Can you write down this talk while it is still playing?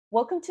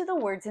Welcome to the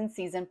Words in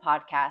Season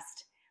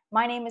podcast.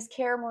 My name is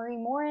Cara Marie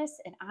Morris,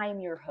 and I am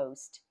your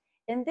host.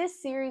 In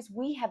this series,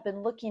 we have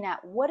been looking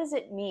at what does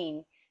it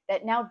mean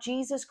that now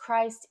Jesus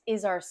Christ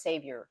is our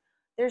Savior.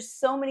 There's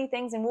so many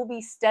things, and we'll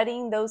be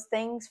studying those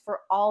things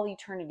for all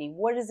eternity.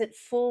 What does it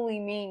fully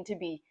mean to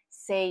be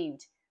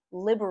saved,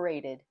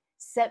 liberated,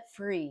 set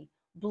free,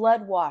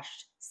 blood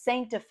washed,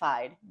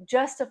 sanctified,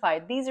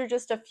 justified? These are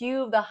just a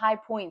few of the high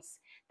points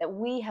that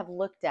we have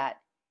looked at.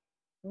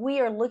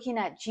 We are looking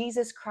at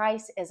Jesus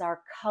Christ as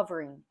our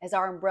covering, as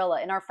our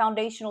umbrella. In our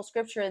foundational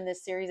scripture in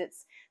this series,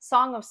 it's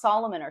Song of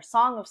Solomon or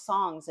Song of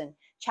Songs. In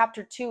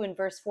chapter 2 and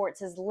verse 4, it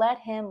says, "Let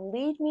him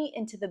lead me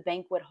into the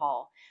banquet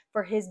hall,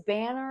 for his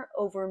banner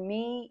over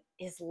me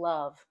is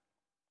love."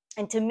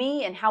 And to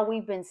me, and how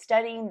we've been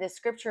studying this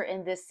scripture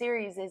in this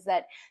series, is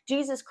that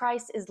Jesus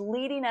Christ is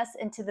leading us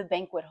into the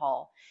banquet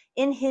hall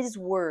in his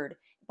word.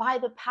 By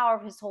the power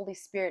of his Holy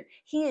Spirit,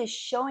 he is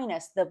showing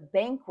us the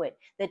banquet,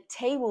 the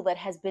table that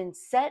has been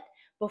set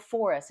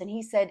before us. And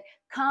he said,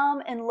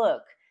 come and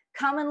look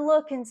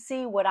and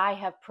see what I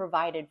have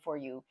provided for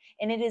you.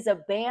 And it is a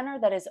banner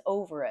that is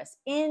over us.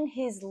 In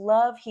his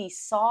love, he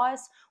saw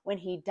us when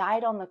he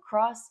died on the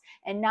cross.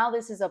 And now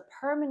this is a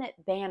permanent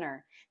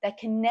banner that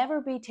can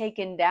never be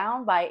taken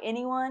down by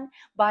anyone,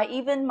 by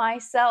even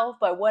myself,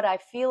 by what I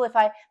feel.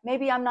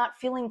 Maybe I'm not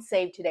feeling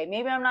saved today.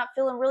 Maybe I'm not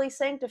feeling really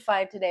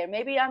sanctified today. Or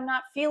maybe I'm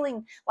not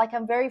feeling like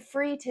I'm very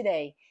free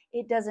today.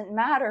 It doesn't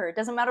matter. It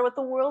doesn't matter what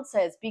the world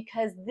says,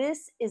 because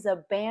this is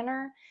a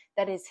banner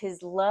that is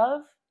his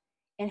love.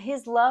 And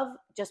his love,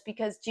 just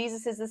because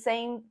Jesus is the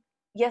same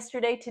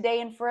yesterday,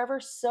 today, and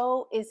forever,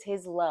 so is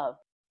his love.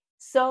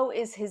 So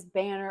is his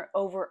banner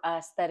over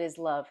us, that is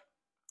love.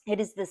 It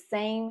is the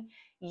same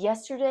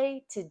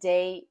yesterday,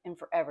 today, and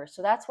forever.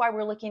 So that's why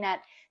we're looking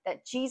at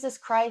that Jesus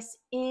Christ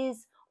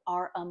is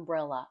our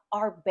umbrella,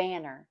 our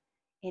banner,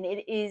 and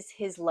it is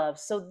his love.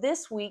 So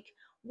this week,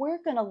 we're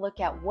going to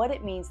look at what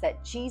it means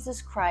that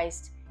Jesus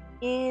Christ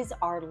is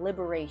our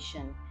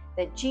liberation,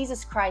 that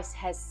Jesus Christ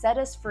has set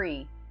us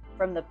free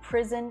from the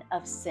prison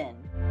of sin.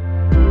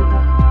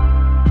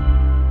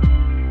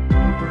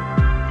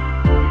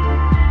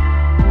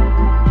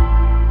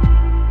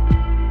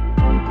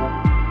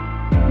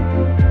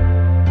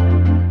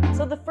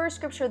 So the first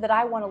scripture that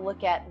I want to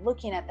look at,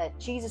 looking at that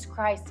Jesus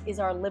Christ is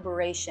our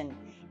liberation,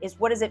 is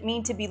what does it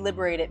mean to be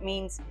liberated? It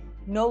means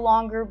no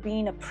longer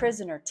being a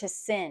prisoner to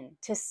sin,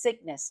 to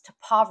sickness, to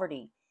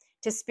poverty,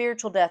 to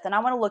spiritual death. And I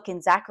want to look in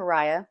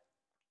Zechariah,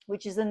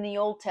 which is in the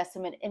Old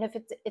Testament. And if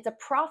it's a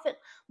prophet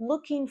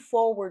looking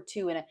forward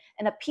to, and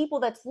a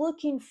people that's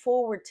looking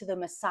forward to the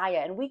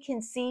Messiah. And we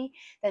can see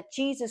that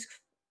Jesus,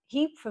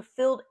 he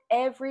fulfilled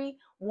every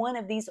one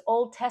of these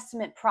Old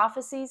Testament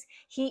prophecies.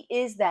 He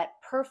is that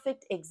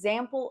perfect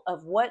example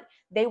of what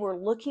they were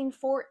looking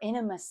for in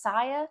a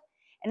Messiah.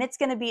 And it's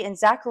going to be in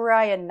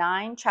Zechariah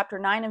 9, chapter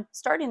 9, and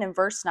starting in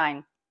verse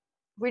 9.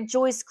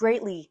 Rejoice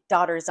greatly,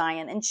 daughter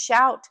Zion, and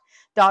shout,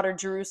 daughter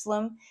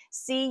Jerusalem.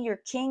 See, your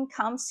king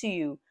comes to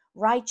you,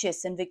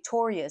 righteous and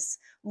victorious,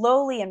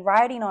 lowly and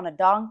riding on a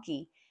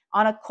donkey,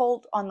 on a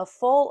colt, on the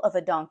foal of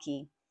a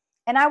donkey.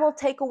 And I will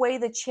take away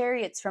the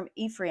chariots from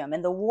Ephraim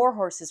and the war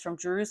horses from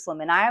Jerusalem,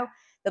 and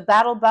the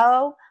battle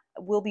bow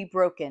will be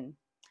broken.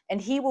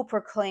 And he will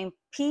proclaim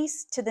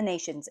peace to the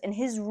nations, and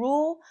his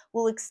rule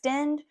will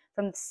extend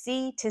from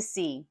sea to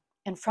sea,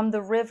 and from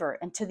the river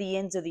and to the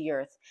ends of the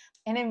earth.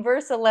 And in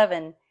verse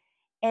 11,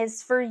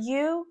 as for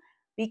you,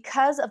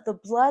 because of the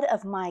blood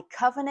of my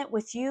covenant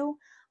with you,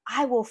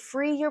 I will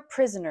free your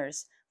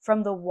prisoners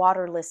from the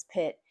waterless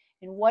pit.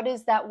 And what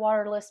is that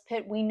waterless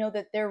pit? We know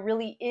that there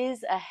really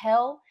is a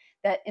hell,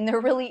 and there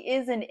really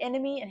is an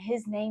enemy, and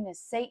his name is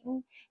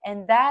Satan.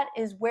 And that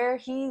is where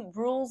he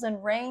rules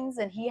and reigns,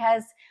 and he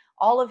has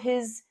all of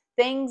his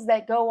things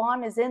that go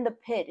on is in the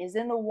pit, is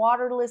in the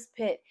waterless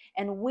pit,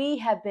 and we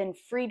have been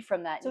freed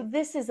from that. So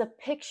this is a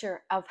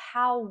picture of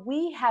how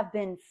we have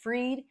been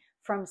freed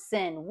from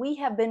sin. We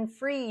have been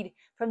freed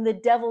from the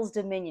devil's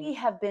dominion. We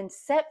have been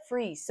set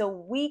free so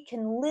we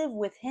can live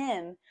with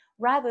him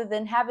rather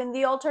than having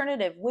the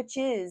alternative, which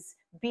is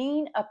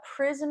being a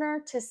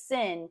prisoner to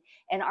sin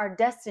and our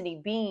destiny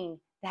being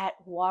that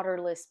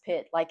waterless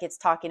pit, like it's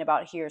talking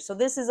about here. So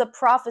this is a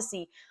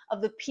prophecy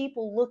of the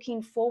people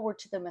looking forward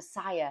to the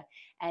Messiah.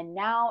 And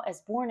now,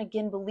 as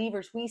born-again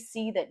believers, we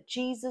see that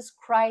Jesus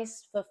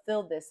Christ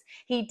fulfilled this.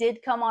 He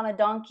did come on a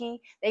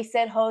donkey. They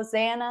said,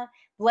 Hosanna,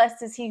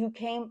 blessed is he who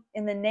came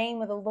in the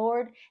name of the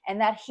Lord, and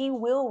that he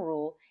will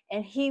rule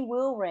and he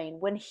will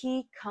reign when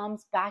he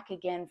comes back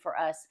again for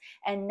us.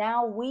 And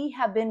now we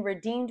have been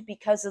redeemed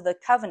because of the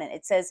covenant.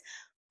 It says,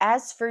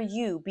 as for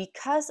you,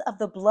 because of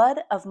the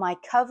blood of my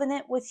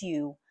covenant with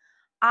you,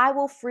 I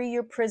will free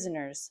your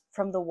prisoners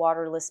from the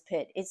waterless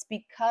pit. It's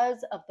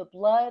because of the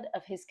blood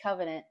of his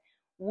covenant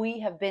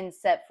we have been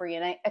set free.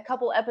 And a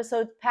couple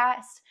episodes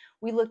past,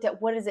 we looked at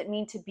what does it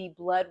mean to be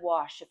blood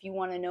washed. If you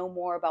want to know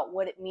more about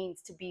what it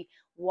means to be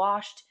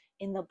washed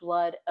in the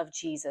blood of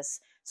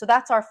Jesus. So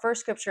that's our first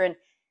scripture. And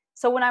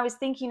so when I was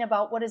thinking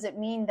about what does it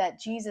mean that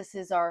Jesus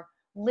is our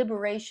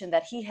liberation,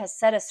 that he has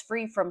set us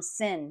free from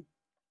sin,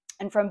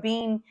 and from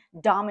being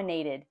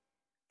dominated,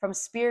 from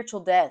spiritual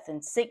death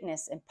and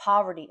sickness and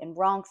poverty and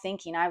wrong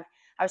thinking. I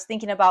was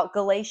thinking about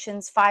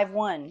Galatians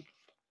 5:1.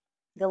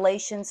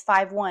 Galatians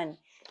 5:1,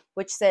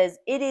 which says,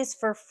 "It is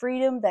for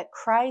freedom that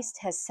Christ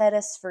has set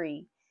us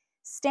free.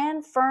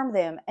 Stand firm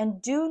then,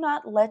 and do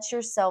not let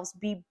yourselves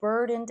be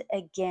burdened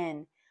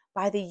again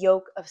by the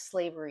yoke of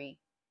slavery."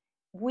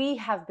 We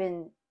have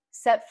been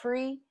set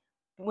free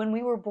when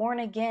we were born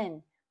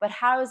again. But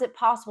how is it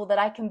possible that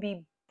I can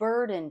be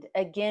burdened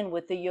again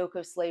with the yoke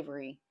of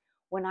slavery?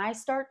 When I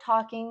start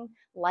talking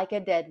like a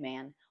dead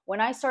man, when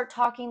I start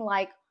talking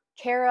like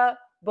Kara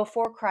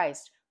before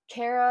Christ,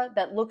 Kara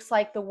that looks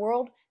like the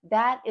world,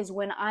 that is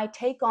when I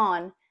take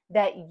on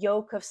that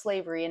yoke of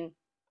slavery. And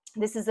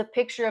this is a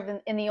picture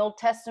of in the Old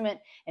Testament,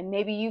 and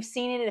maybe you've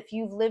seen it if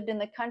you've lived in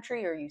the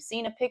country, or you've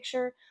seen a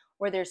picture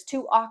where there's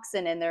two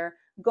oxen and they're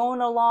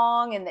going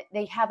along and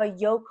they have a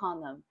yoke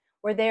on them,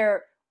 where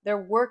they're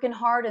working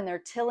hard and they're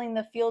tilling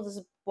the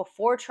fields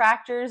before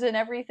tractors and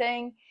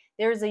everything.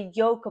 There's a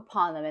yoke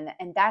upon them,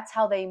 and that's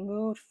how they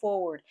moved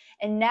forward.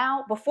 And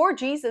now, before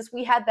Jesus,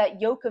 we had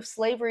that yoke of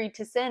slavery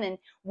to sin, and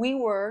we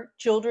were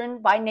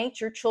children by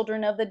nature,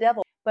 children of the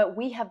devil. But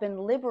we have been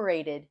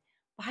liberated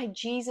by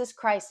Jesus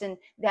Christ, and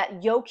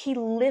that yoke, he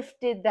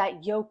lifted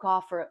that yoke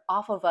off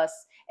of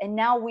us, and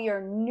now we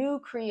are new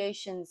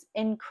creations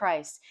in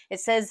Christ. It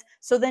says,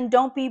 so then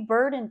don't be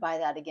burdened by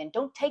that again.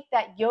 Don't take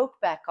that yoke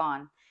back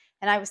on.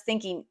 And I was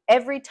thinking,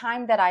 every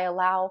time that I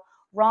allow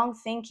wrong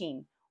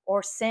thinking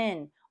or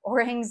sin or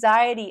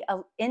anxiety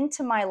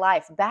into my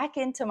life, back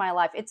into my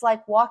life, it's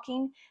like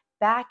walking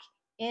back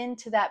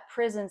into that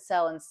prison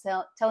cell and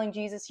telling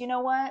Jesus, you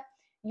know what?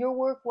 Your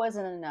work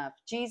wasn't enough.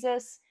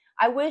 Jesus,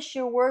 I wish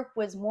your work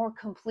was more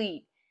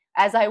complete.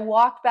 As I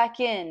walk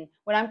back in,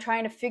 when I'm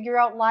trying to figure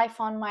out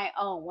life on my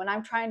own, when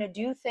I'm trying to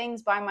do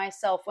things by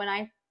myself, when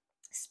I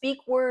speak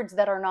words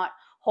that are not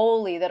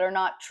holy, that are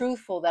not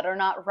truthful, that are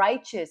not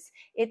righteous,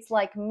 it's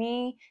like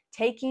me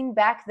taking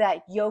back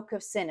that yoke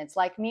of sin. It's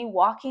like me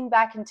walking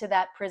back into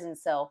that prison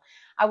cell.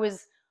 I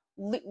was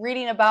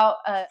reading about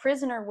a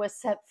prisoner was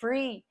set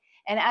free,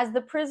 and as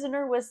the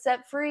prisoner was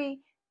set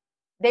free,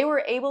 they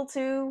were able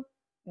to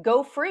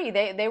go free.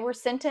 They were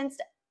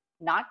sentenced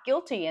not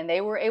guilty, and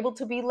they were able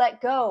to be let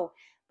go.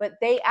 But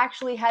they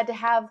actually had to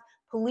have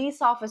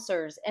police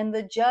officers and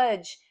the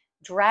judge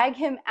drag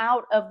him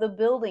out of the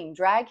building,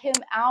 drag him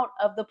out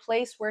of the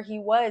place where he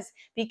was,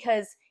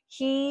 because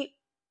he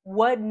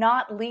would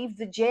not leave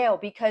the jail,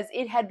 because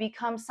it had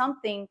become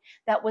something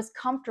that was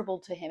comfortable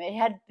to him. It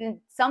had been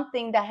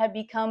something that had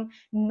become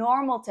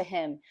normal to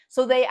him.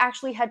 So they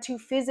actually had to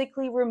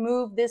physically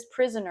remove this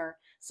prisoner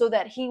so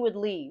that he would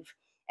leave.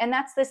 And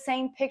that's the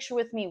same picture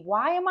with me.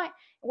 Why am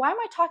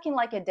I talking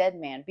like a dead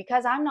man?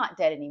 Because I'm not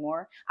dead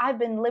anymore. I've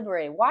been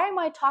liberated. Why am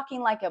I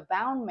talking like a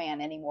bound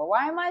man anymore?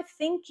 Why am I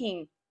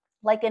thinking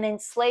like an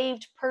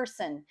enslaved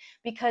person?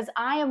 Because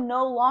I am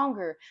no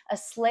longer a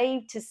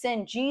slave to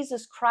sin.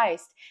 Jesus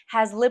Christ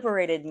has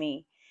liberated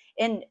me.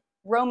 In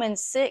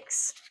Romans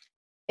 6,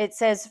 it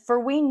says, "For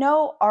we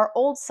know our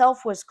old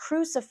self was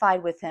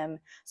crucified with him,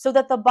 so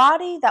that the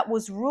body that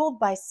was ruled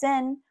by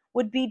sin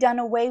would be done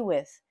away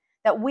with,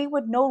 that we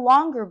would no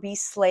longer be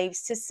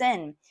slaves to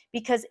sin,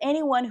 because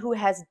anyone who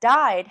has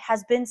died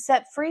has been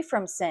set free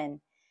from sin.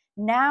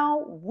 Now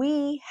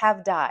we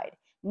have died.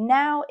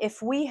 Now,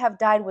 if we have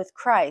died with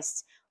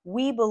Christ,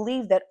 we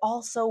believe that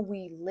also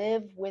we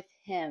live with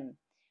him."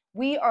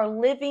 We are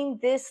living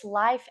this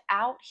life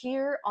out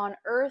here on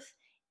earth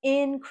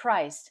in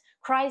Christ.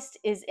 Christ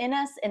is in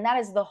us, and that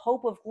is the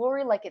hope of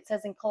glory, like it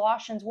says in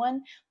Colossians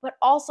 1. But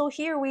also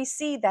here we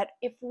see that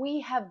if we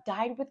have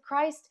died with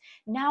Christ,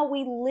 now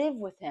we live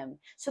with him.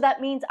 So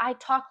that means I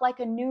talk like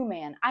a new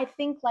man. I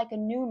think like a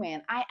new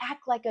man. I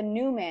act like a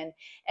new man.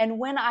 And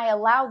when I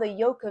allow the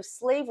yoke of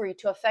slavery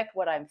to affect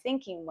what I'm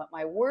thinking, what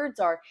my words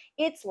are,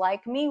 it's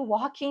like me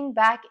walking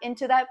back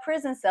into that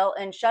prison cell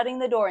and shutting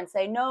the door and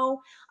say,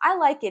 no, I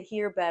like it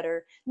here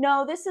better.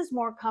 No, this is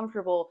more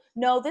comfortable.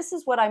 No, this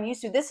is what I'm used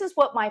to. This is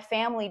what my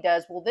family does.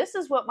 Well, this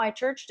is what my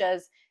church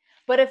does.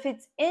 But if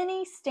it's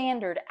any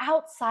standard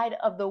outside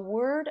of the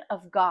word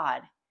of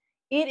God,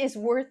 it is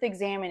worth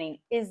examining.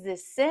 Is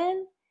this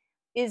sin?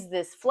 Is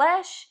this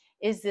flesh?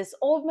 Is this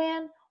old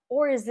man?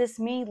 Or is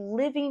this me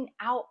living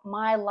out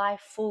my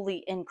life fully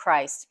in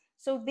Christ?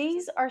 So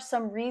these are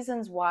some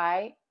reasons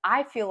why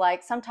I feel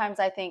like sometimes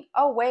I think,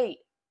 oh, wait,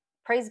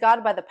 praise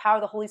God, by the power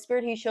of the Holy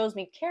Spirit, he shows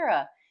me,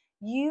 Kara,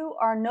 you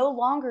are no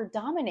longer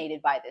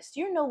dominated by this.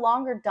 You're no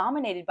longer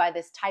dominated by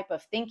this type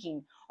of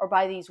thinking or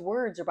by these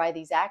words or by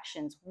these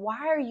actions.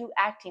 Why are you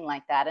acting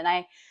like that? And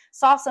I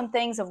saw some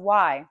things of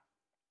why.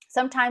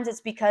 Sometimes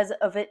it's because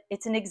of it.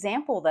 It's an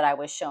example that I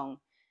was shown.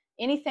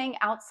 Anything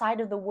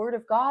outside of the word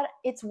of God,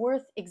 it's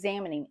worth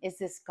examining. Is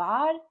this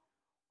God,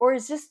 or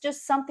is this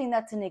just something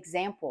that's an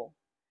example?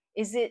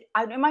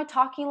 Am I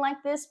talking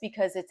like this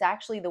because it's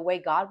actually the way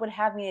God would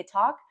have me to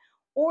talk?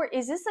 Or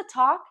is this a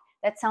talk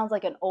that sounds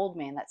like an old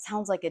man, that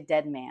sounds like a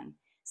dead man?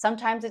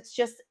 Sometimes it's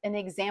just an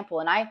example.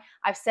 And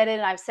I've said it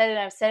and I've said it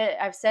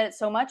and I've said it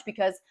so much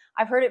because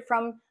I've heard it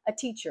from a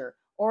teacher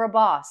or a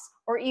boss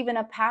or even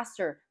a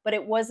pastor, but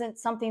it wasn't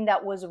something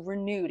that was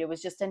renewed. It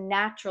was just a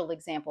natural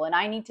example. And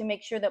I need to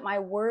make sure that my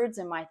words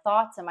and my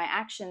thoughts and my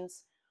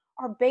actions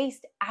are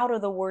based out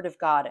of the Word of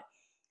God.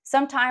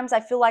 Sometimes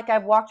I feel like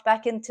I've walked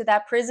back into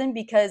that prison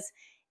because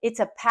it's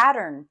a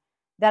pattern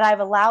that I've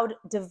allowed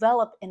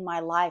develop in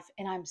my life,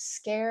 and I'm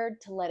scared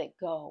to let it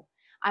go.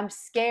 I'm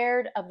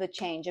scared of the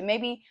change. And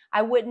maybe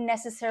I wouldn't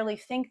necessarily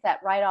think that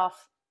right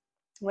off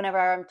whenever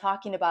I'm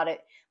talking about it,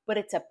 but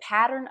it's a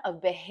pattern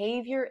of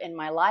behavior in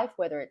my life,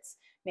 whether it's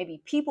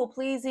maybe people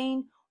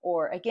pleasing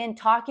or again,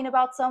 talking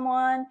about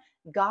someone,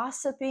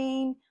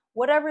 gossiping,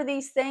 whatever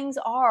these things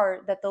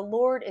are that the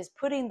Lord is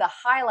putting the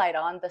highlight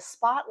on, the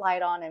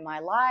spotlight on in my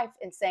life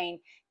and saying,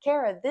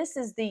 Kara, this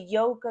is the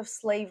yoke of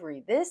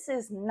slavery. This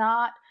is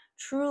not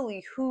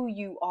truly who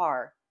you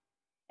are.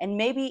 And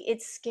maybe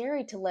it's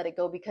scary to let it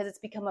go because it's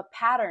become a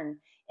pattern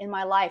in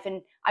my life.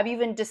 And I've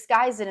even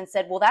disguised it and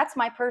said, well, that's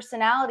my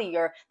personality,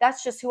 or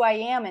that's just who I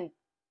am. And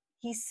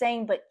he's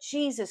saying, but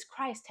Jesus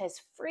Christ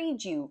has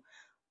freed you.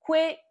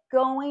 Quit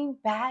going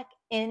back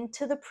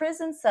into the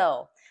prison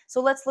cell. So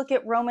let's look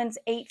at Romans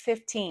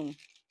 8:15.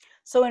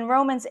 So in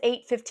Romans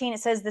 8:15, it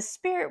says, the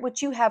spirit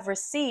which you have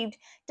received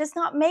does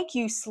not make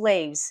you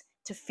slaves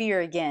to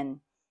fear again.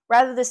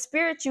 Rather, the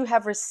spirit you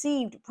have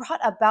received brought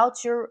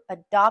about your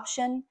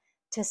adoption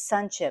to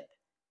sonship.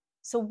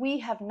 So we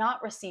have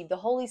not received. The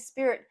Holy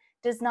Spirit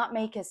does not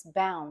make us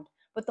bound,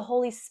 but the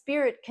Holy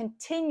Spirit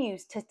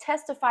continues to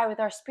testify with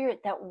our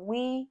spirit that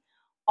we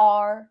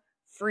are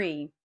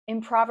free.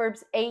 In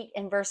Proverbs 8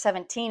 and verse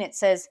 17, it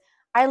says,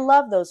 I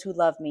love those who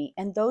love me,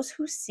 and those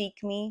who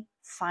seek me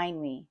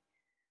find me.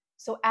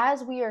 So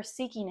as we are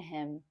seeking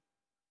him,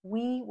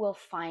 we will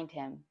find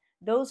him.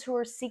 Those who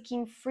are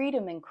seeking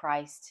freedom in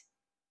Christ,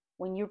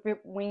 when you've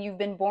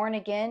been born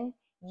again,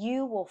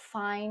 you will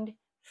find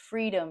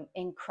freedom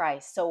in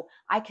Christ. So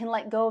I can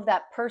let go of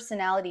that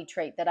personality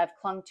trait that I've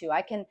clung to.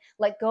 I can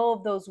let go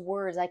of those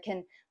words. I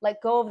can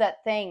let go of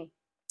that thing.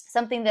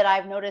 Something that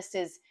I've noticed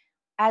is,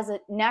 as a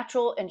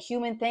natural and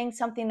human thing,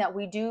 something that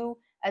we do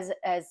as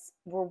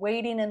we're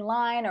waiting in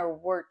line or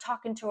we're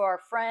talking to our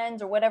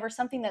friends or whatever,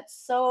 something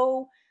that's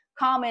so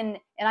common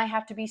and I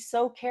have to be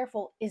so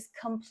careful is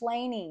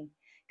complaining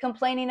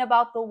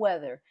about the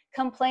weather,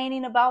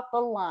 complaining about the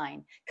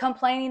line,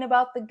 complaining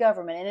about the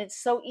government. And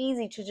it's so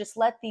easy to just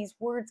let these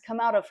words come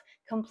out of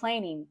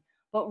complaining.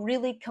 But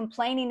really,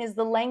 complaining is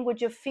the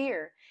language of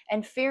fear,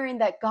 and fearing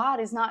that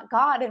God is not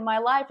God in my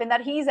life and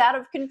that he's out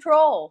of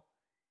control.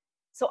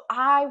 So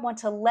I want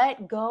to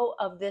let go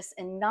of this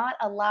and not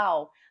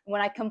allow,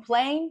 when I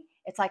complain,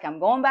 it's like I'm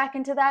going back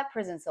into that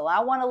prison cell. I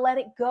want to let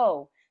it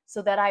go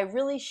so that I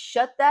really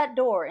shut that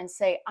door and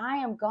say, I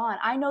am gone.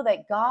 I know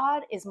that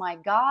God is my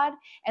God,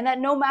 and that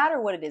no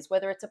matter what it is,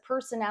 whether it's a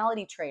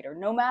personality trait or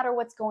no matter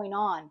what's going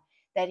on,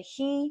 that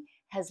he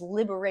has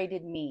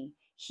liberated me.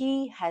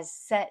 He has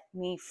set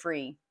me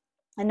free.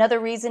 Another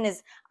reason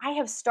is I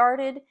have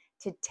started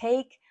to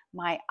take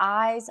my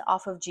eyes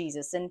off of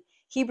Jesus. In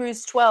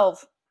Hebrews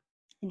 12,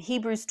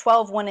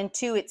 1 and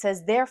 2, it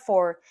says,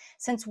 therefore,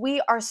 since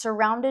we are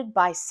surrounded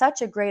by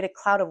such a great a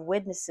cloud of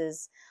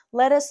witnesses,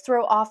 let us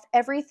throw off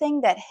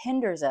everything that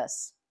hinders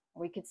us,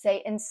 or we could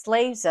say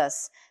enslaves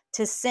us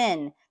to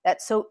sin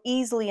that so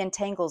easily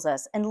entangles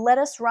us, and let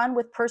us run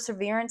with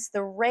perseverance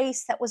the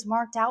race that was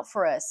marked out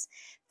for us,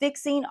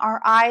 fixing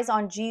our eyes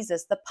on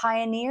Jesus, the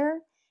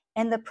pioneer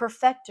and the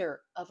perfecter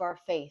of our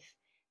faith.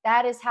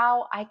 That is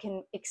how I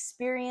can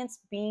experience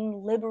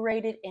being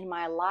liberated in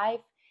my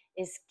life,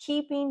 is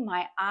keeping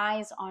my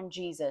eyes on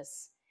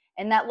Jesus.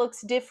 And that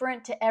looks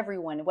different to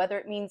everyone, whether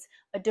it means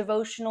a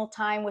devotional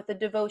time with a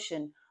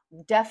devotion,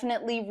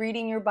 definitely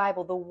reading your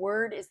Bible. The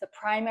word is the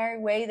primary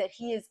way that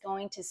he is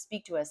going to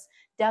speak to us.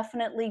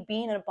 Definitely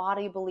being in a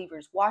body of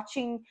believers,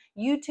 watching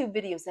YouTube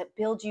videos that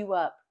build you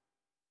up,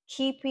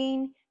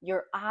 keeping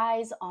your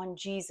eyes on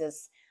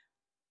Jesus.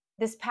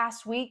 This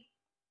past week,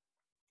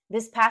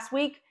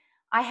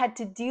 I had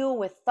to deal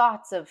with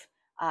thoughts of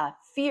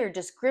fear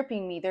just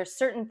gripping me. There's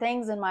certain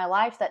things in my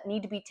life that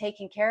need to be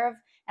taken care of.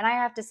 And I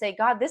have to say,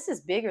 God, this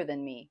is bigger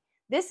than me.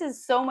 This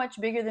is so much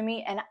bigger than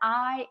me. And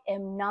I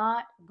am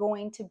not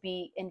going to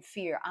be in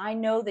fear. I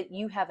know that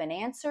you have an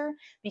answer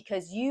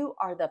because you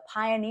are the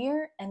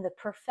pioneer and the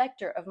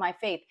perfecter of my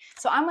faith.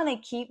 So I'm going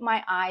to keep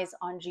my eyes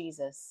on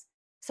Jesus.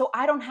 So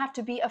I don't have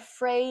to be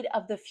afraid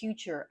of the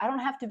future. I don't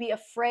have to be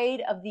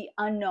afraid of the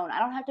unknown. I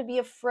don't have to be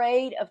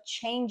afraid of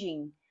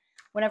changing.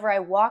 Whenever I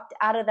walked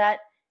out of that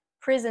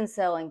prison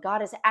cell and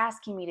God is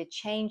asking me to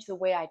change the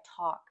way I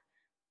talk,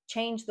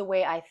 change the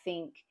way I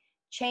think,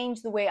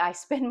 change the way I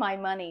spend my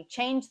money,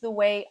 change the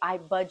way I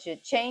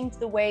budget, change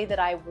the way that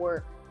I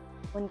work.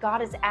 When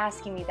God is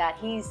asking me that,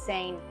 he's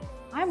saying,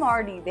 I'm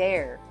already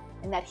there,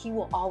 and that he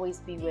will always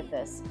be with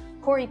us.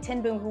 Corrie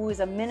ten Boom, who is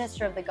a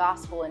minister of the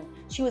gospel, and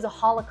she was a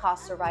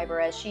Holocaust survivor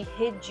as she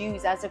hid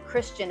Jews as a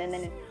Christian, and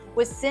then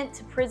was sent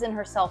to prison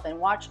herself and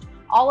watched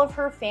all of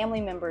her family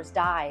members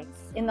die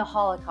in the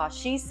Holocaust.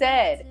 She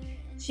said,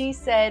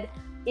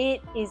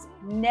 it is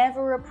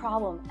never a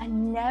problem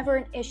and never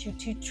an issue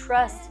to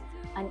trust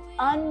an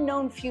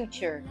unknown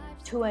future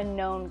to a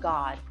known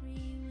God.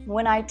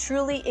 When I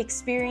truly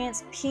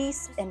experience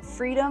peace and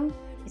freedom,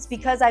 it's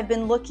because I've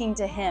been looking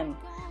to Him,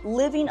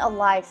 living a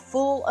life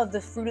full of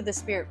the fruit of the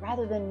Spirit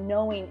rather than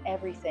knowing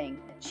everything.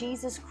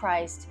 Jesus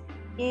Christ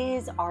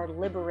is our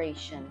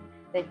liberation,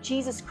 that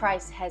Jesus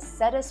Christ has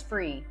set us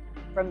free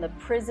from the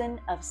prison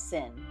of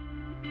sin.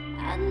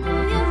 I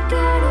know you've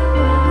got